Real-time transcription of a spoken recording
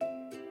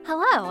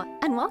Hello,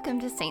 and welcome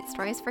to Saint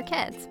Stories for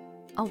Kids,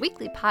 a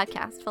weekly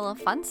podcast full of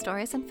fun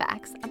stories and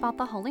facts about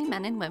the holy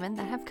men and women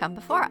that have come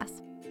before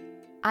us.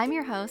 I'm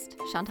your host,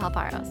 Chantal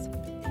Barros.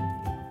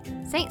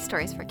 Saint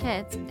Stories for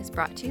Kids is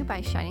brought to you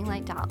by Shining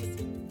Light Dolls.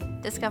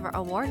 Discover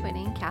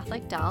award-winning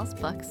Catholic dolls,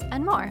 books,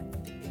 and more.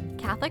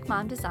 Catholic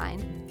mom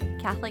design,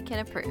 Catholic kid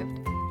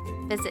approved.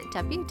 Visit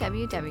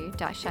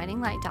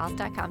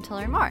www.shininglightdolls.com to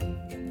learn more.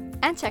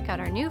 And check out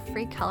our new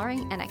free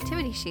coloring and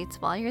activity sheets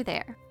while you're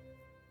there.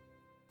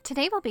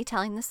 Today we'll be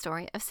telling the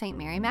story of St.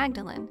 Mary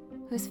Magdalene,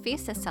 whose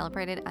feast is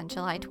celebrated on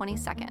July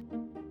 22nd.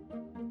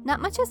 Not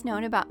much is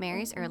known about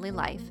Mary's early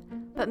life,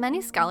 but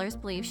many scholars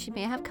believe she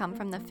may have come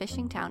from the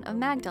fishing town of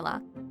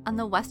Magdala on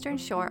the western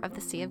shore of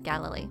the Sea of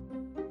Galilee.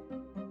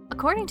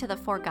 According to the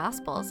four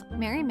Gospels,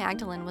 Mary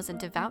Magdalene was a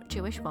devout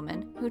Jewish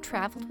woman who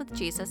traveled with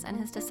Jesus and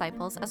his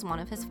disciples as one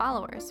of his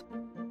followers.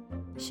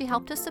 She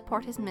helped to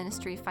support his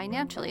ministry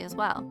financially as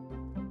well.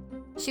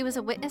 She was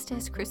a witness to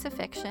his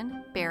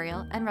crucifixion,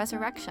 burial, and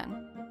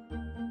resurrection.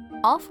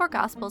 All four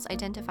Gospels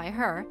identify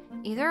her,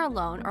 either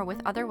alone or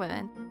with other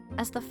women,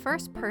 as the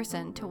first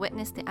person to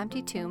witness the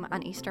empty tomb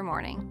on Easter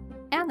morning,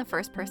 and the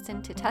first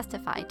person to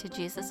testify to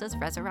Jesus'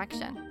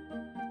 resurrection.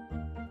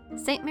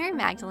 St. Mary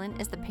Magdalene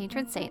is the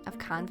patron saint of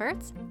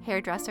converts,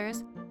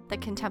 hairdressers, the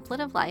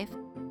contemplative life,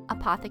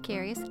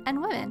 apothecaries,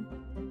 and women.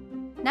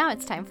 Now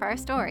it's time for our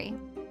story.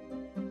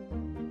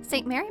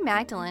 St. Mary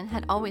Magdalene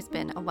had always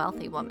been a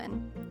wealthy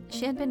woman.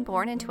 She had been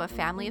born into a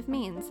family of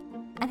means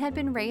and had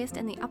been raised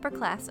in the upper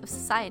class of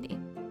society.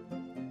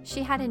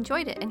 She had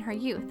enjoyed it in her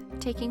youth,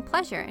 taking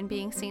pleasure in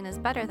being seen as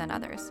better than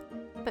others,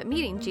 but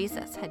meeting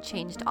Jesus had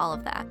changed all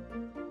of that.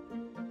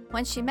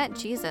 When she met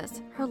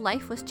Jesus, her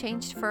life was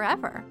changed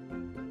forever.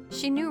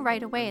 She knew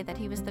right away that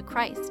he was the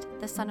Christ,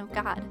 the Son of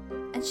God,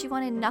 and she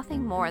wanted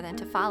nothing more than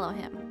to follow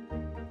him.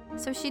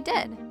 So she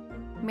did.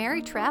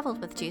 Mary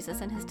traveled with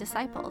Jesus and his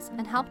disciples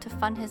and helped to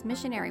fund his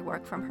missionary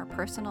work from her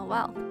personal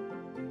wealth.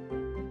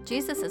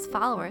 Jesus'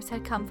 followers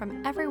had come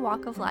from every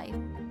walk of life.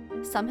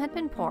 Some had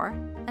been poor,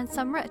 and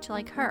some rich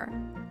like her.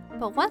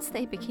 But once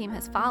they became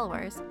his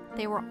followers,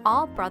 they were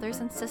all brothers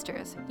and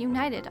sisters,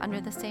 united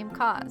under the same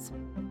cause.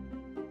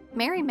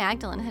 Mary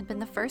Magdalene had been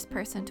the first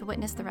person to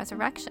witness the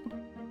resurrection.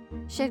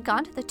 She had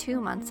gone to the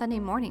tomb on Sunday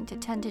morning to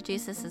tend to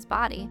Jesus'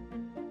 body,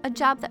 a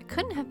job that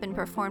couldn't have been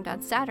performed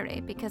on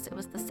Saturday because it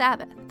was the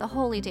Sabbath, the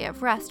holy day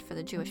of rest for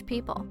the Jewish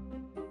people.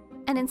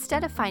 And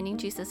instead of finding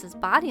Jesus'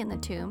 body in the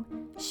tomb,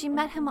 she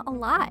met him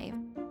alive.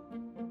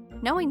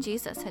 Knowing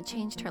Jesus had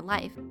changed her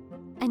life,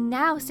 and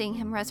now seeing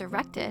him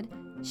resurrected,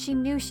 she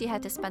knew she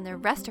had to spend the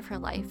rest of her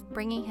life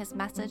bringing his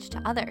message to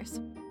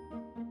others.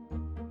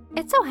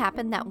 It so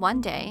happened that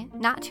one day,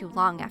 not too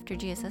long after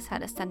Jesus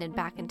had ascended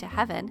back into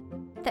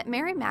heaven, that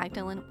Mary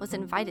Magdalene was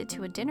invited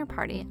to a dinner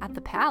party at the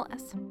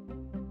palace.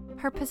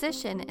 Her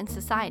position in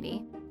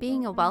society,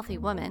 being a wealthy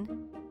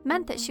woman,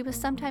 meant that she was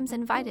sometimes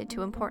invited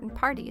to important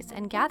parties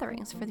and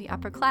gatherings for the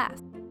upper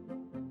class.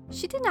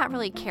 She did not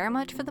really care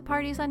much for the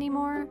parties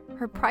anymore.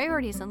 Her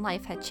priorities in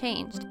life had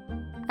changed,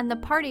 and the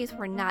parties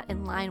were not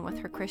in line with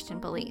her Christian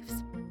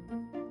beliefs.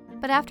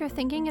 But after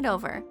thinking it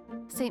over,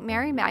 St.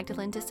 Mary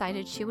Magdalene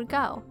decided she would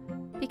go,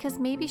 because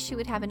maybe she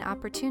would have an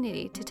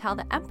opportunity to tell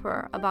the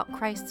emperor about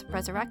Christ's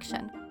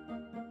resurrection.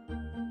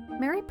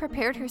 Mary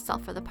prepared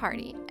herself for the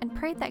party and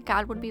prayed that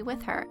God would be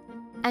with her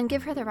and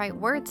give her the right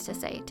words to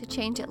say to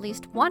change at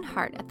least one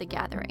heart at the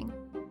gathering.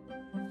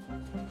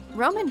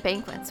 Roman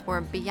banquets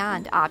were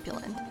beyond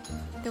opulent.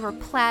 There were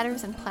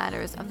platters and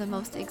platters of the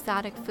most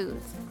exotic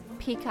foods: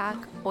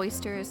 peacock,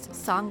 oysters,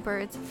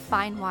 songbirds,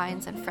 fine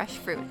wines, and fresh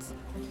fruits.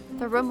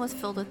 The room was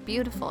filled with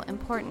beautiful,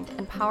 important,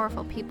 and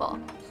powerful people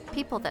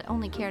that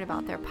only cared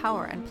about their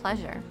power and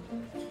pleasure.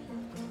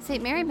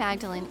 St. Mary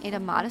Magdalene ate a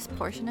modest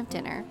portion of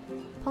dinner,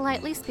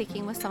 politely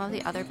speaking with some of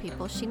the other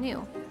people she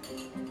knew.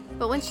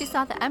 But when she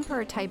saw the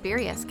Emperor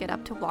Tiberius get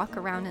up to walk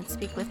around and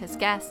speak with his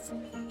guests,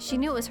 she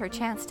knew it was her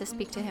chance to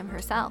speak to him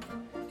herself.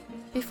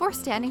 Before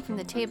standing from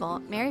the table,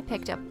 Mary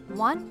picked up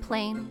one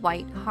plain,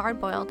 white,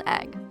 hard-boiled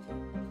egg.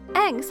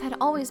 Eggs had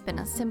always been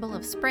a symbol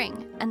of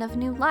spring and of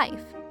new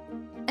life,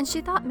 and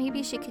she thought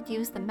maybe she could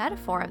use the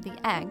metaphor of the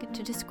egg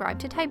to describe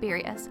to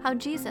Tiberius how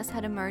Jesus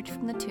had emerged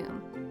from the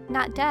tomb,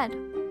 not dead,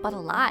 but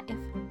alive.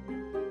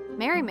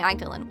 Mary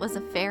Magdalene was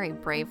a very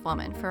brave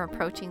woman for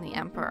approaching the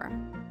emperor.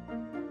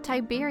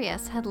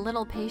 Tiberius had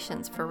little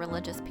patience for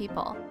religious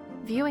people,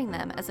 viewing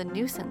them as a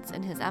nuisance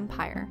in his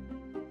empire.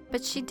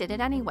 But she did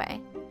it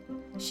anyway.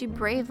 She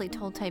bravely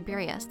told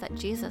Tiberius that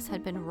Jesus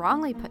had been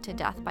wrongly put to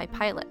death by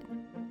Pilate,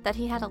 that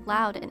he had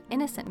allowed an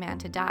innocent man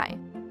to die.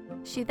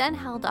 She then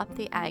held up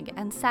the egg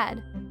and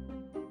said,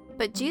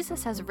 "But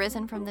Jesus has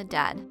risen from the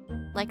dead.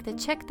 Like the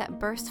chick that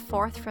bursts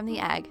forth from the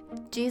egg,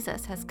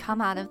 Jesus has come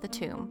out of the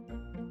tomb."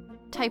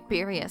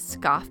 Tiberius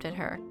scoffed at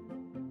her.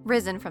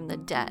 "Risen from the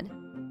dead?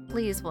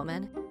 Please,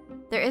 woman.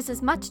 There is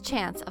as much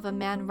chance of a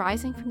man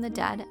rising from the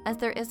dead as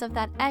there is of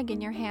that egg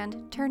in your hand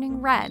turning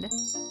red."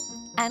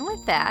 And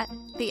with that,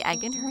 the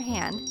egg in her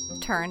hand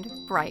turned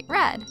bright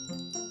red.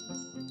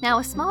 Now,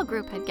 a small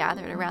group had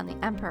gathered around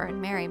the emperor and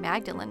Mary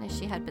Magdalene as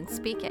she had been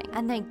speaking,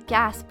 and they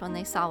gasped when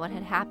they saw what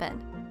had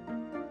happened.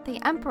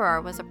 The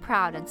emperor was a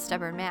proud and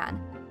stubborn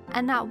man,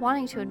 and not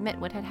wanting to admit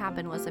what had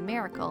happened was a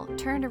miracle,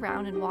 turned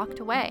around and walked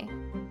away.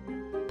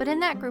 But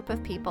in that group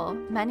of people,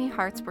 many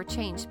hearts were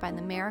changed by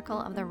the miracle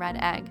of the red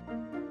egg.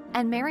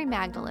 And Mary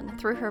Magdalene,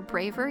 through her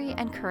bravery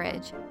and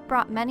courage,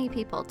 brought many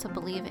people to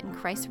believe in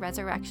Christ's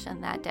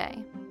resurrection that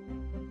day.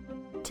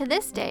 To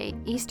this day,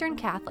 Eastern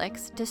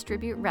Catholics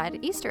distribute red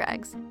Easter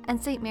eggs,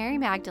 and St. Mary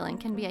Magdalene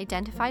can be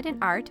identified in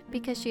art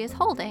because she is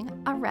holding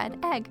a red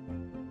egg.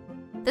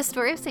 The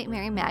story of St.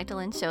 Mary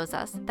Magdalene shows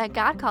us that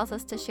God calls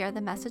us to share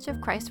the message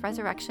of Christ's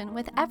resurrection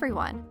with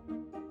everyone,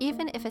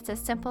 even if it's as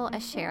simple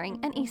as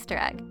sharing an Easter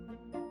egg.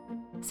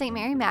 St.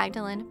 Mary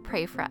Magdalene,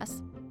 pray for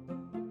us.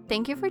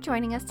 Thank you for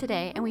joining us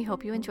today, and we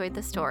hope you enjoyed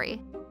the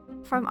story.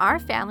 From our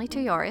family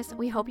to yours,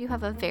 we hope you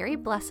have a very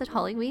blessed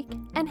Holy Week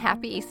and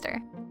Happy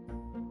Easter.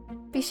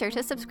 Be sure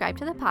to subscribe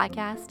to the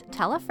podcast,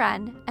 tell a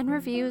friend, and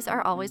reviews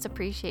are always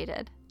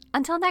appreciated.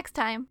 Until next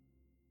time.